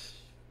caves.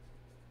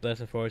 Less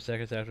than 40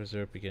 seconds after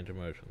Zerg begin to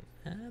merge them.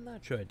 I'm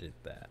not sure I did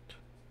that.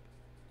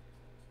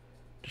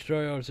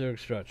 Destroy all Zerg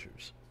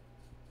structures.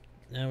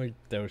 Now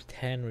there was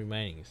 10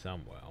 remaining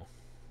somewhere.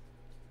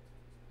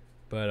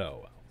 But oh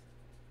well.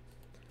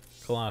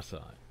 Colossi.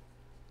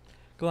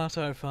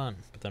 Colossi are fun,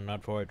 but they're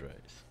not void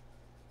rays.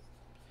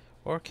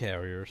 Or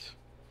carriers.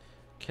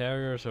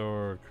 Carriers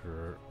are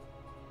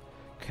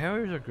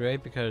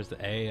great because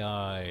the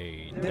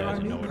AI There are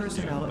doesn't know new what to do.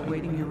 personnel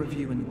awaiting your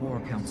review in the War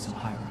Council,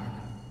 Hierarch.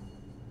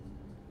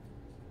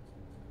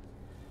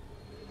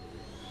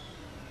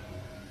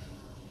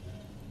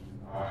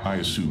 I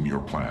assume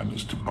your plan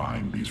is to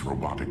bind these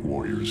robotic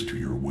warriors to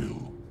your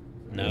will.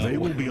 No. They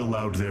will be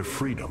allowed their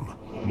freedom,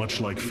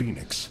 much like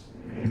Phoenix.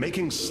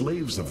 Making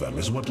slaves of them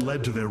is what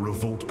led to their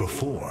revolt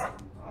before.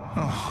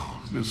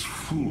 Oh, This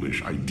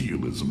foolish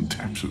idealism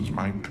taxes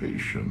my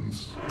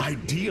patience.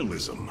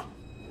 Idealism?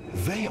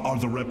 They are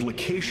the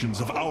replications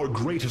of our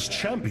greatest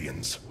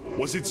champions.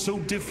 Was it so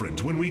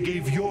different when we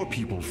gave your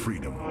people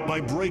freedom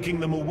by breaking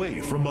them away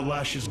from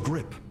Malash's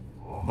grip?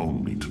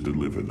 Only to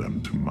deliver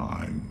them to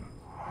mine.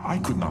 I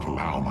could not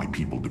allow my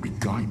people to be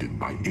guided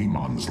by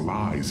Amon's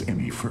lies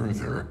any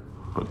further,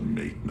 but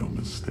make no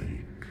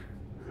mistake,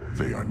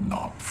 they are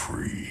not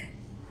free.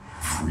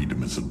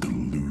 Freedom is a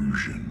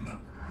delusion,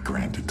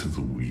 granted to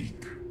the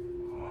weak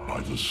by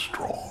the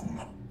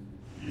strong.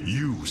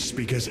 You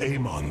speak as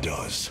Amon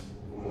does.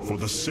 For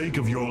the sake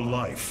of your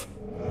life,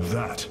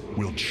 that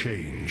will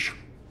change.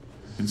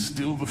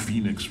 Instill the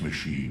Phoenix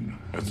machine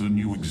as the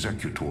new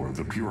executor of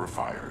the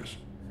Purifiers,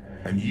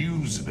 and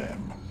use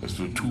them as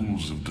the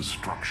tools of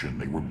destruction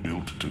they were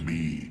built to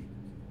be.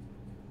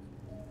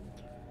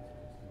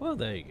 Well,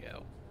 there you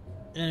go.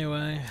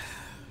 Anyway,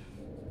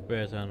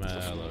 where's on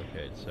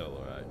locate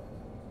Solarite?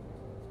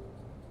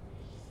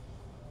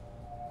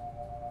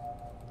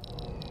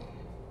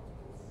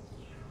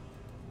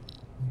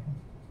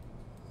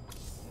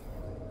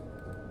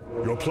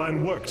 Your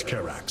plan worked,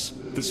 Karax.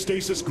 The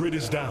stasis grid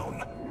is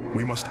down.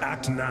 We must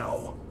act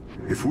now.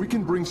 If we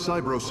can bring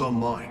Cybros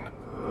online,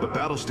 the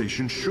battle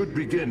station should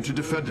begin to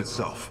defend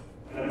itself.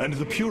 And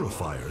the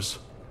Purifiers?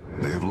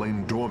 They have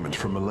lain dormant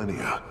for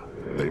millennia.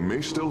 They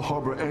may still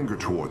harbor anger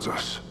towards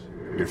us.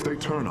 If they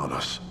turn on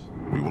us,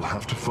 we will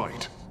have to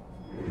fight.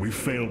 We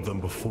failed them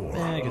before,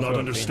 not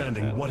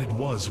understanding what it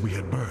was we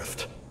had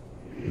birthed.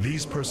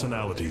 These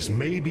personalities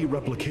may be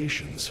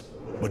replications,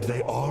 but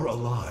they are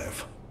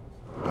alive.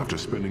 After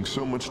spending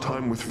so much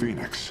time with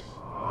Phoenix,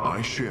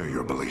 I share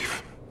your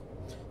belief.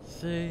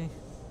 See?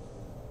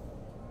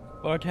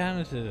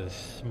 Artanis is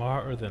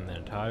smarter than the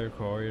entire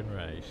Quarian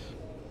race.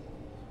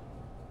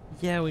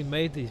 Yeah, we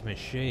made these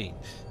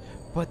machines,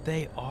 but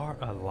they are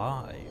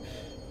alive.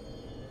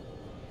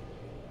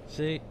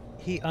 See,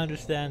 he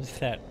understands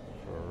that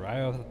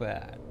right off the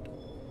bat.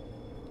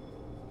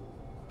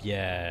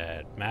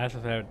 Yeah, Mass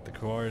Effect, the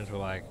Quarians were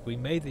like, we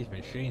made these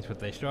machines, but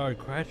they started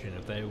questioning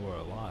if they were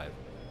alive.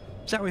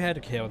 So we had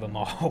to kill them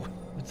all.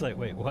 It's like,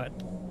 wait, what?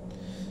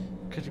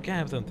 Because you can't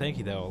have them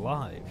thinking they're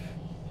alive.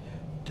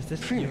 Does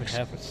this even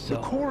have a soul?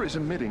 The core is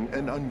emitting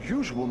an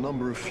unusual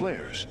number of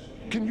flares.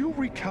 Can you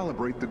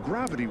recalibrate the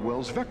gravity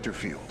well's vector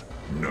field?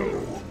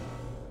 No.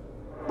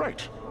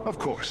 Right, of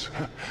course.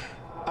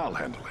 I'll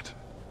handle it.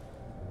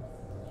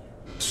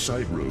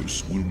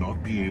 Cybros will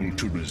not be able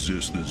to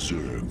resist the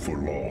Zerg for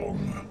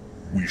long.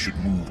 We should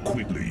move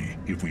quickly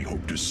if we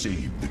hope to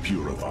save the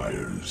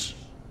Purifiers.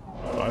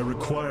 I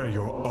require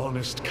your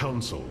honest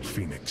counsel,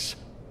 Phoenix.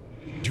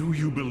 Do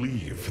you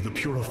believe the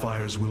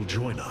Purifiers will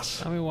join us?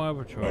 Tell me why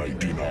we're trying. I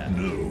do not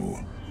know.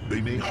 They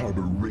may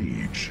harbor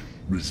rage,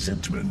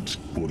 resentment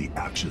for the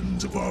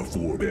actions of our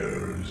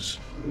forebears.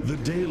 The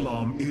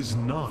Daylom is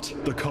not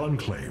the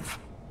Conclave.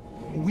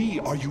 We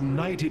are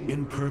united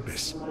in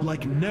purpose,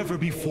 like never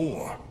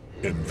before.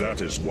 And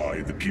that is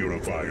why the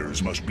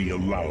Purifiers must be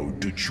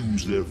allowed to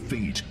choose their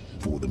fate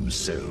for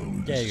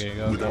themselves. Yeah, you're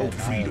gonna go Without get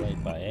freedom,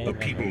 annihilated by a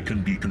people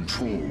can be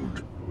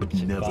controlled, but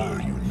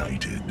never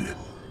united.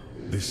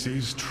 This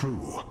is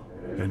true,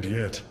 and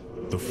yet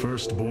the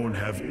Firstborn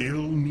have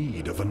ill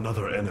need of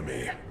another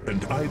enemy.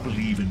 And I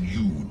believe in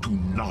you to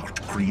not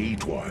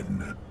create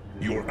one.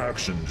 Your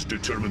actions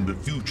determine the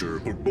future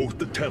for both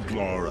the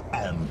Templar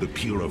and the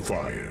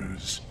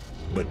Purifiers.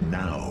 But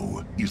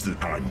now is the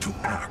time to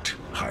act,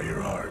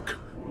 Hierarch.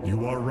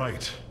 You are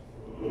right.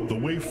 The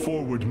way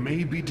forward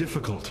may be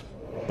difficult,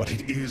 but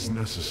it is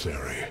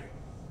necessary.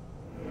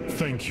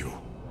 Thank you,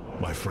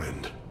 my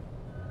friend.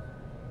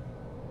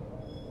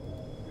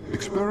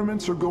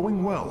 Experiments are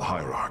going well,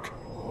 Hierarch.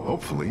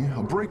 Hopefully,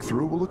 a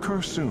breakthrough will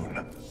occur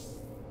soon.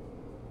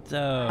 So,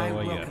 I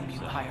what you welcome you,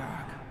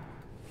 Hierarch.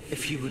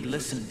 If you would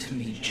listen to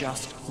me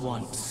just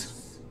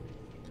once.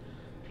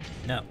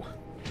 No.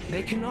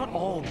 They cannot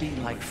all be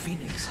like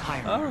Phoenix,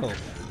 Hierarch. Oh.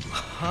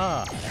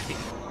 Hi.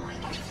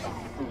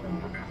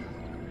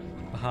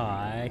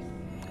 Hi.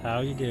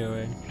 How you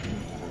doing?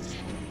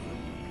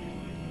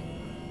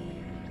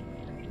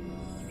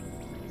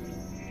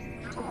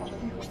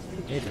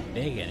 It's a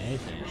big one,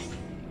 isn't it?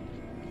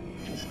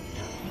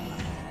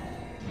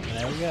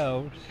 There we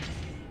go.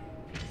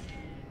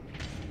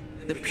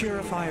 The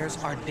Purifiers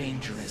are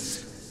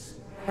dangerous.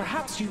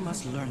 Perhaps you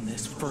must learn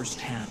this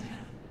firsthand.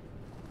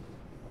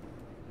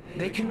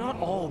 They cannot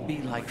all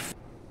be like...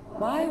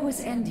 Why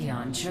was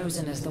Endion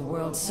chosen as the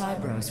world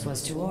Cybros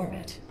was to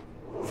orbit?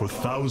 For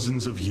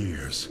thousands of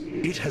years,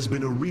 it has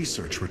been a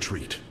research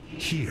retreat.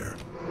 Here,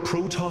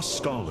 Protoss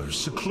scholars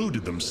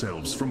secluded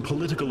themselves from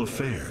political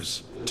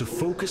affairs to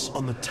focus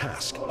on the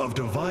task of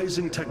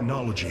devising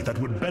technology that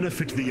would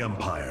benefit the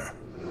Empire.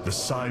 The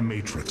Psi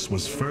Matrix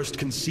was first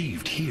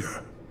conceived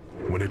here.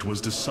 When it was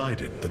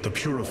decided that the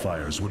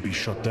Purifiers would be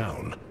shut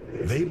down,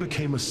 they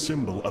became a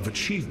symbol of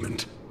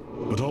achievement,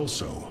 but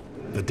also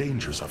the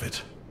dangers of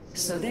it.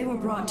 So they were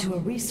brought to a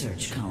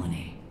research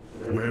colony.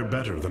 Where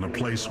better than a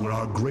place where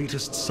our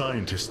greatest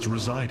scientists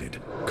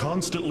resided,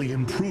 constantly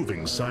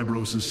improving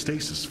Cybros'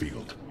 stasis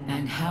field?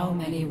 And how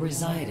many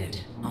resided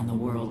on the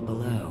world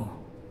below?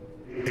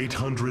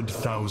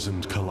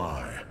 800,000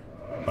 Kalai.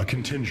 A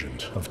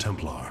contingent of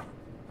Templar.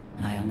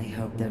 I only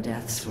hope their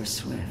deaths were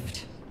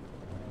swift.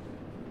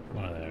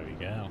 Well, there we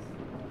go.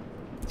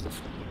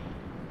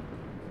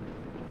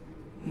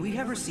 We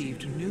have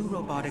received new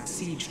robotic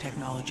siege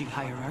technology,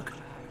 Hierarch.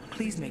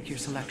 Please make your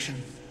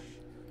selection.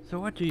 So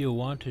what do you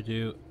want to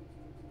do?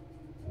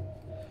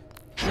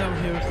 So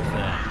here's the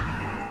thing.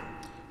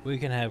 We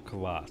can have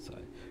Colossi.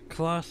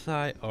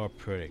 Colossi are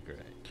pretty great.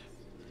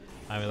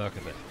 I mean, look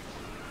at that.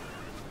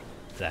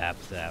 Zap,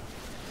 zap.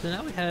 So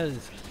now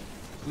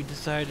we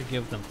decided to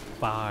give them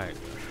fire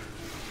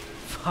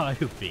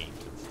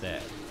beams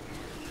instead.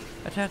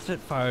 Attach that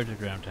fire to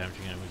ground,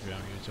 damaging enemy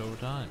ground units over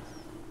time.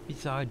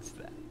 Besides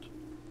that,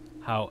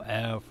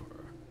 however,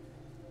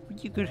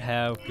 you could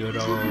have good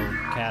old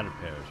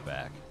caterpillars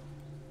back.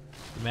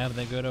 Remember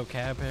the good old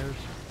caterpillars?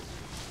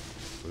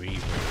 Reavers.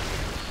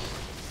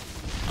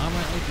 I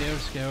might like the air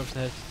scouts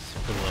that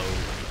explode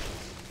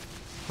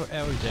for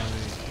hours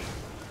damage.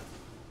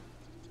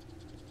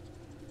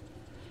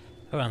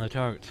 Around the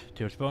target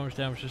to its bonus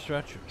damage to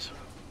structures.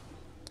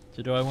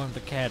 So do I want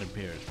the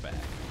caterpillars back?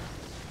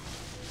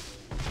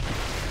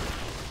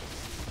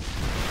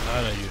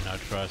 I do not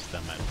trust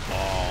them at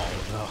all.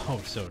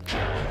 Oh, so no.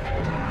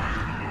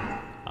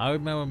 I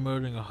remember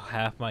murdering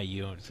half my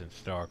units in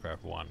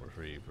Starcraft 1 with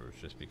Reavers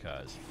just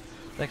because.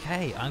 Like,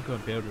 hey, I'm going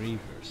to build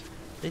Reavers.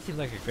 They seem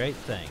like a great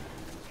thing.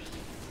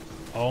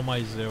 All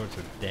my Zealots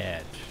are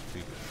dead.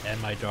 And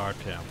my Dark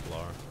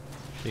Templar.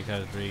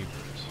 Because Reavers.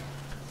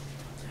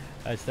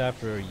 I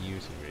stopped really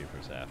using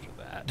Reavers after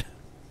that.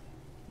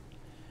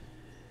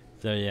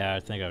 So yeah, I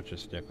think I'll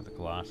just stick with the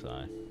Colossi.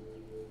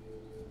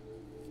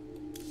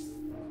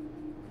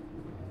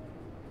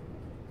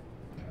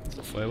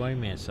 Wait, what do you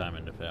mean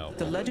assignment developed?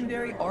 The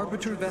legendary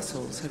Arbiter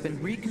vessels have been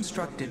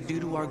reconstructed due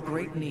to our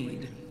great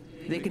need.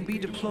 They can be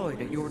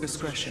deployed at your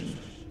discretion.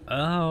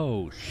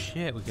 Oh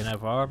shit, we can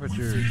have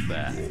Arbiters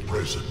back.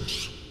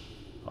 Presence.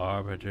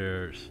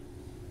 Arbiters.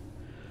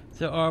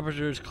 So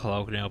Arbiters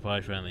cloak and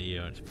amplify friendly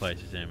units,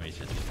 places enemies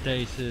into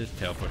stasis,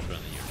 teleport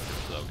friendly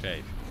units to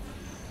location.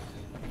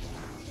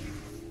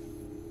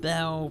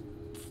 Now,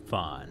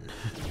 fun.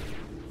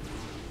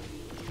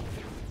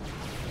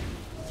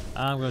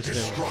 I'm going to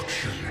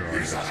Destruction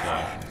is at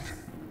hand.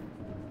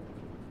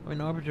 I mean,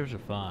 Arbiters are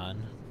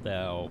fun,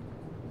 though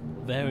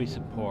very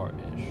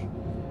support-ish.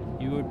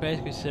 You would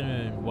basically sit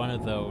in one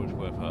of those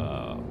with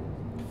a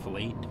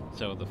fleet,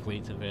 so the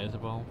fleet's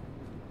invisible.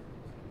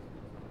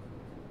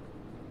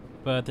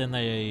 But then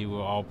they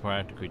will all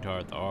practically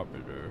target the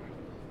Arbiter.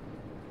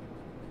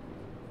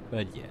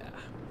 But yeah,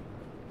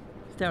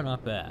 still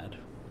not bad.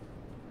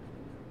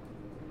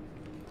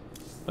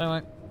 But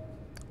anyway,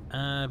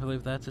 I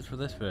believe that's it for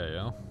this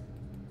video.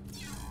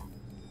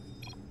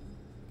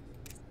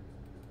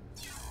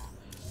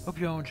 Hope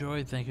you all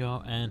enjoyed, thank you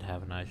all, and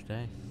have a nice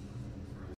day.